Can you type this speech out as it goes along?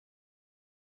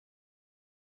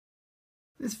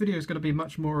This video is going to be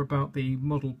much more about the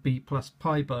Model B Plus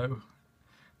PiBow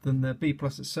than the B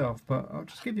Plus itself, but I'll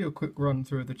just give you a quick run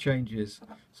through of the changes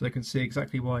so you can see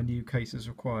exactly why a new case is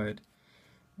required.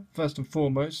 First and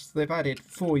foremost, they've added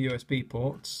 4 USB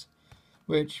ports,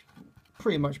 which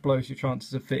pretty much blows your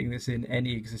chances of fitting this in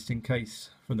any existing case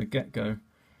from the get-go.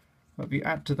 If you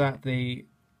add to that the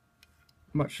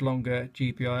much longer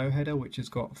GPIO header, which has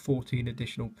got 14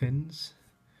 additional pins,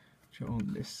 which are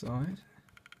on this side.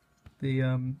 The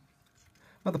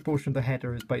other portion of the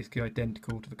header is basically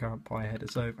identical to the current Pi header,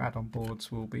 so add-on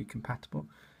boards will be compatible.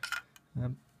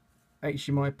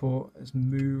 HDMI port has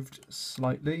moved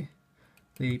slightly.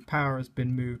 The power has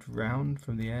been moved round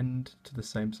from the end to the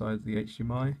same side as the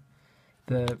HDMI.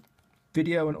 The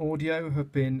video and audio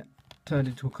have been turned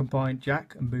into a combined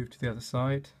jack and moved to the other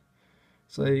side.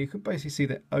 So you can basically see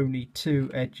that only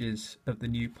 2 edges of the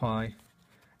new Pi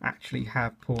actually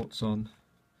have ports on.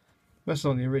 That's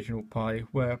on the original Pi,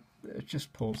 where it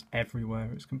just ports everywhere.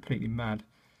 It's completely mad.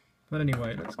 But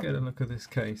anyway, let's get a look at this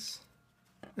case.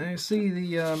 Now you see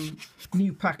the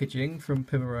new packaging from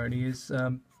Pimoroni is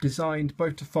designed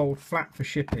both to fold flat for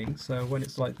shipping, so when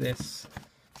it's like this,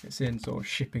 it's in sort of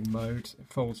shipping mode. It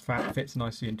folds flat, fits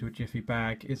nicely into a jiffy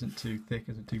bag, isn't too thick,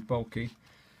 isn't too bulky.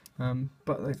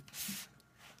 But they've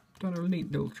done a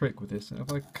neat little trick with this.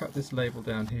 If I cut this label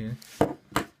down here,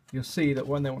 you'll see that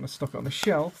when they want to stock it on the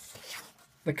shelf,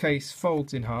 the case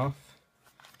folds in half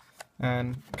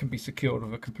and can be secured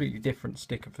with a completely different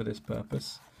sticker for this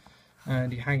purpose.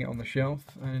 And you hang it on the shelf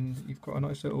and you've got a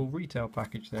nice little retail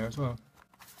package there as well.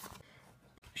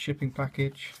 Shipping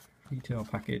package, retail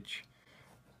package.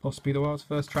 Possibly the world's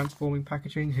first transforming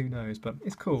packaging, who knows, but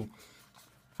it's cool.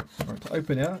 Right, to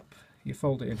open it up, you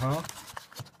fold it in half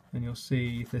and you'll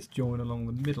see this join along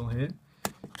the middle here.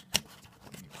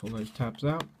 Pull those tabs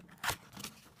out.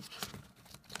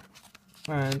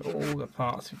 And all the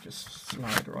parts will just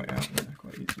slide right out there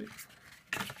quite easily.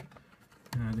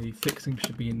 The fixing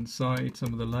should be inside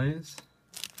some of the layers.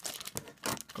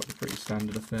 Got the pretty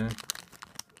standard affair.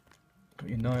 Got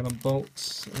your nylon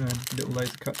bolts and little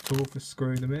laser cut tool for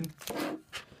screwing them in.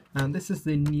 And this is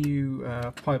the new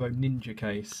PiBow Ninja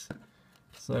case.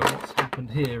 So what's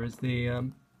happened here is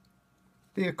the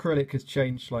acrylic has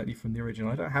changed slightly from the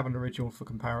original. I don't have an original for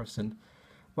comparison,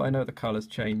 but I know the colours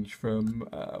changed from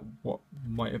what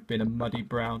might have been a muddy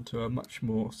brown to a much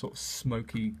more sort of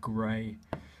smoky grey.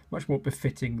 Much more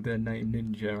befitting the name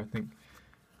Ninja, I think.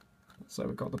 So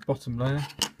we've got the bottom layer.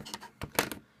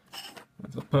 And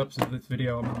for the purpose of this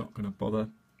video, I'm not going to bother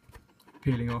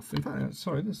peeling off. In fact,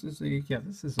 sorry, this is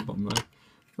the bottom layer.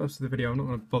 For the purpose of the video, I'm not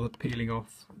going to bother peeling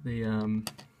off the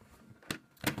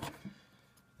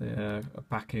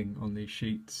backing on these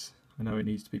sheets. I know it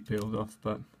needs to be peeled off,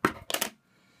 but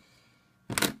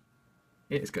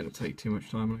it's going to take too much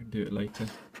time. I can do it later.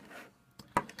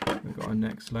 We've got our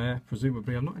next layer.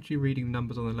 Presumably, I'm not actually reading the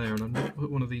numbers on the layer, and I've not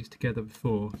put one of these together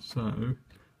before, so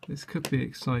this could be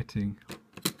exciting.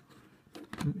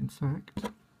 In fact,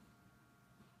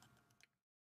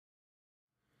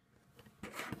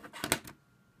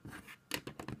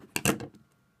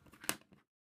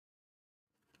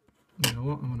 you know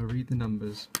what? I'm going to read the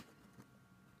numbers.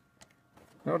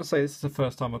 I want to say this is the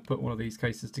first time I've put one of these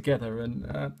cases together, and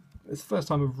it's the first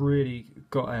time I've really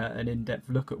got an in-depth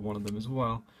look at one of them as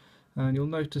well. And you'll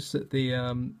notice that the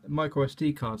micro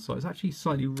SD card slot is actually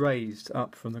slightly raised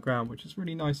up from the ground, which is a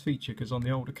really nice feature, because on the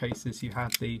older cases you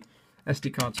had the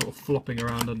SD card sort of flopping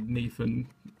around underneath, and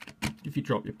if you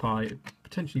drop your Pi it'd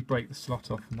potentially break the slot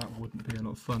off, and that wouldn't be a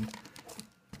lot of fun.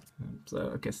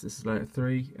 So I guess this is layer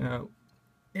 3.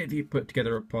 If you put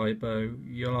together a PiBow,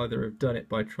 you'll either have done it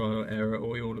by trial and error,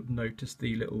 or you'll have noticed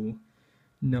the little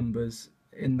numbers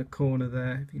in the corner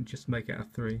there. If you can just make it a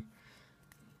 3.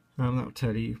 That will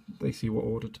tell you basically what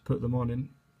order to put them on in,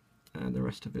 and the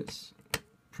rest of it's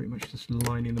pretty much just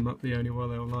lining them up the only way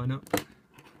they'll line up,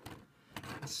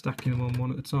 stacking them on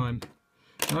one at a time.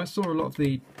 Now, I saw a lot of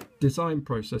the design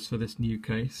process for this new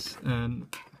case, and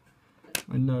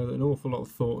I know that an awful lot of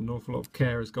thought and an awful lot of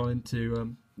care has gone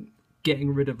into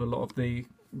getting rid of a lot of the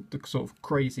sort of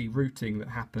crazy routing that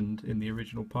happened in the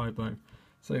original PiBow.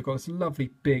 So you've got this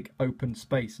lovely big open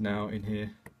space now in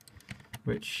here,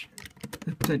 which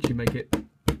potentially make it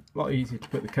a lot easier to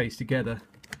put the case together.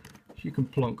 You can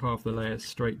plonk half the layers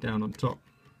straight down on top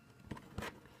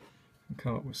and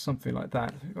come up with something like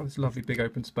that. You've got this lovely big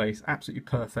open space, absolutely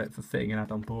perfect for fitting an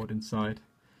add-on board inside,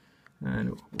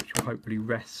 and which will hopefully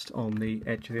rest on the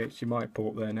edge of the HDMI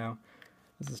port there now,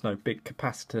 as there's no big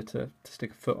capacitor to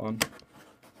stick a foot on.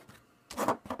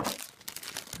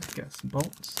 Let's get some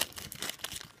bolts.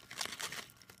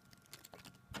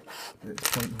 At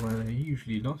the point where they're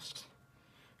usually lost.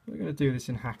 We're going to do this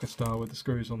in hacker style with the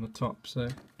screws on the top, so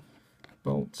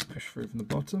bolts push through from the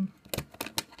bottom.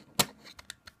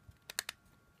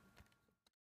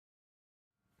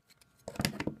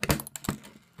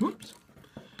 Whoops!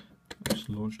 I just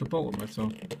launched a bolt on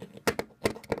myself.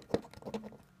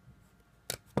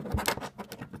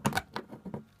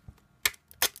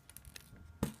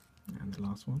 And the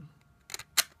last one.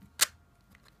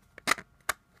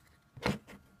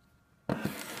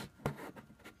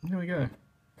 There we go.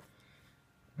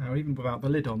 Now, even without the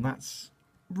lid on, that's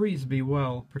reasonably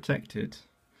well protected.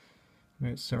 I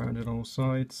mean, it's surrounded on all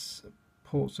sides.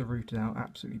 Ports are routed out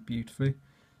absolutely beautifully.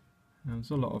 There's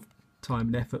a lot of time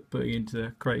and effort putting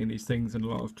into creating these things, and a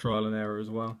lot of trial and error as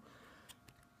well.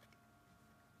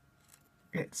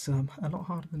 It's a lot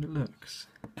harder than it looks.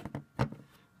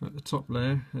 At the top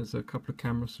layer there's a couple of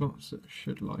camera slots that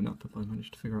should line up if I manage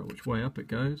to figure out which way up it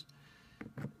goes.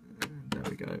 And there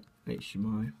we go,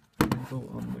 HDMI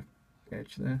bolt on the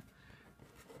edge there.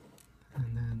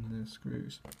 And then the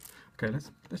screws. Okay,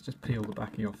 let's just peel the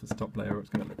backing off this top layer, or it's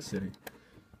going to look silly.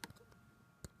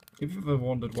 If you've ever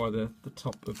wondered why the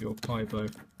top of your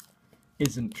PiBow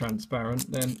isn't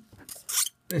transparent, then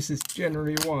this is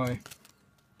generally why.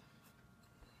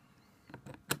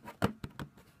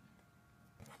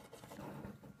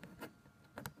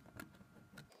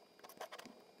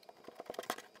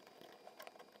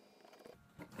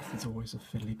 There's always a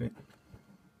fiddly bit.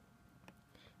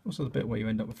 Also the bit where you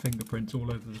end up with fingerprints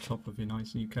all over the top of your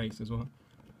nice new case as well.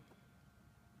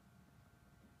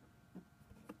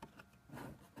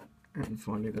 And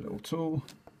finally the little tool,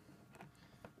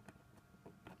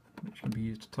 which can be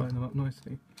used to tighten them up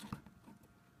nicely.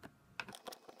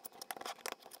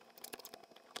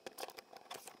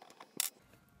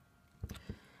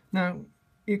 Now,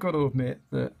 you've got to admit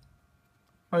that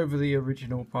over the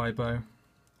original PiBow,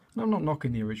 and I'm not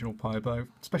knocking the original PiBow,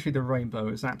 especially the Rainbow,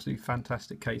 it's an absolutely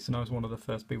fantastic case, and I was one of the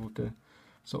first people to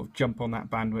sort of jump on that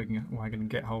bandwagon and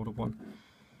get hold of one.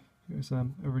 It was a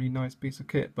really nice piece of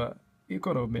kit, but you've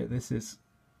got to admit this is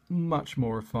much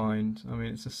more refined. I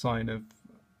mean, it's a sign of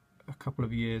a couple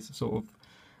of years of sort of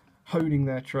honing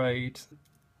their trade.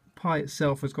 Pi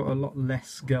itself has got a lot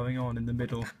less going on in the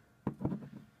middle.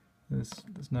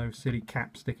 There's no silly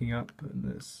cap sticking up, and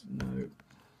there's no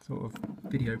sort of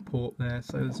video port there,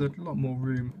 so there's a lot more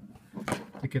room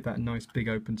to give that nice big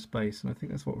open space, and I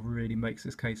think that's what really makes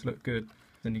this case look good.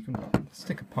 Then you can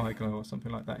stick a Pi glow or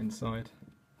something like that inside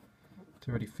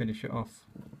to really finish it off.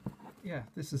 Yeah,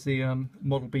 this is the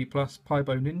Model B Plus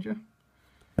PiBow Ninja,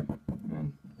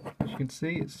 and as you can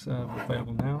see it's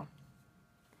available now,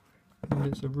 and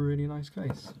it's a really nice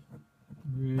case,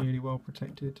 really well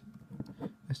protected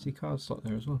SD card slot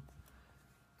there as well.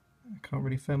 I can't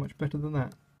really fare much better than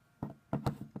that.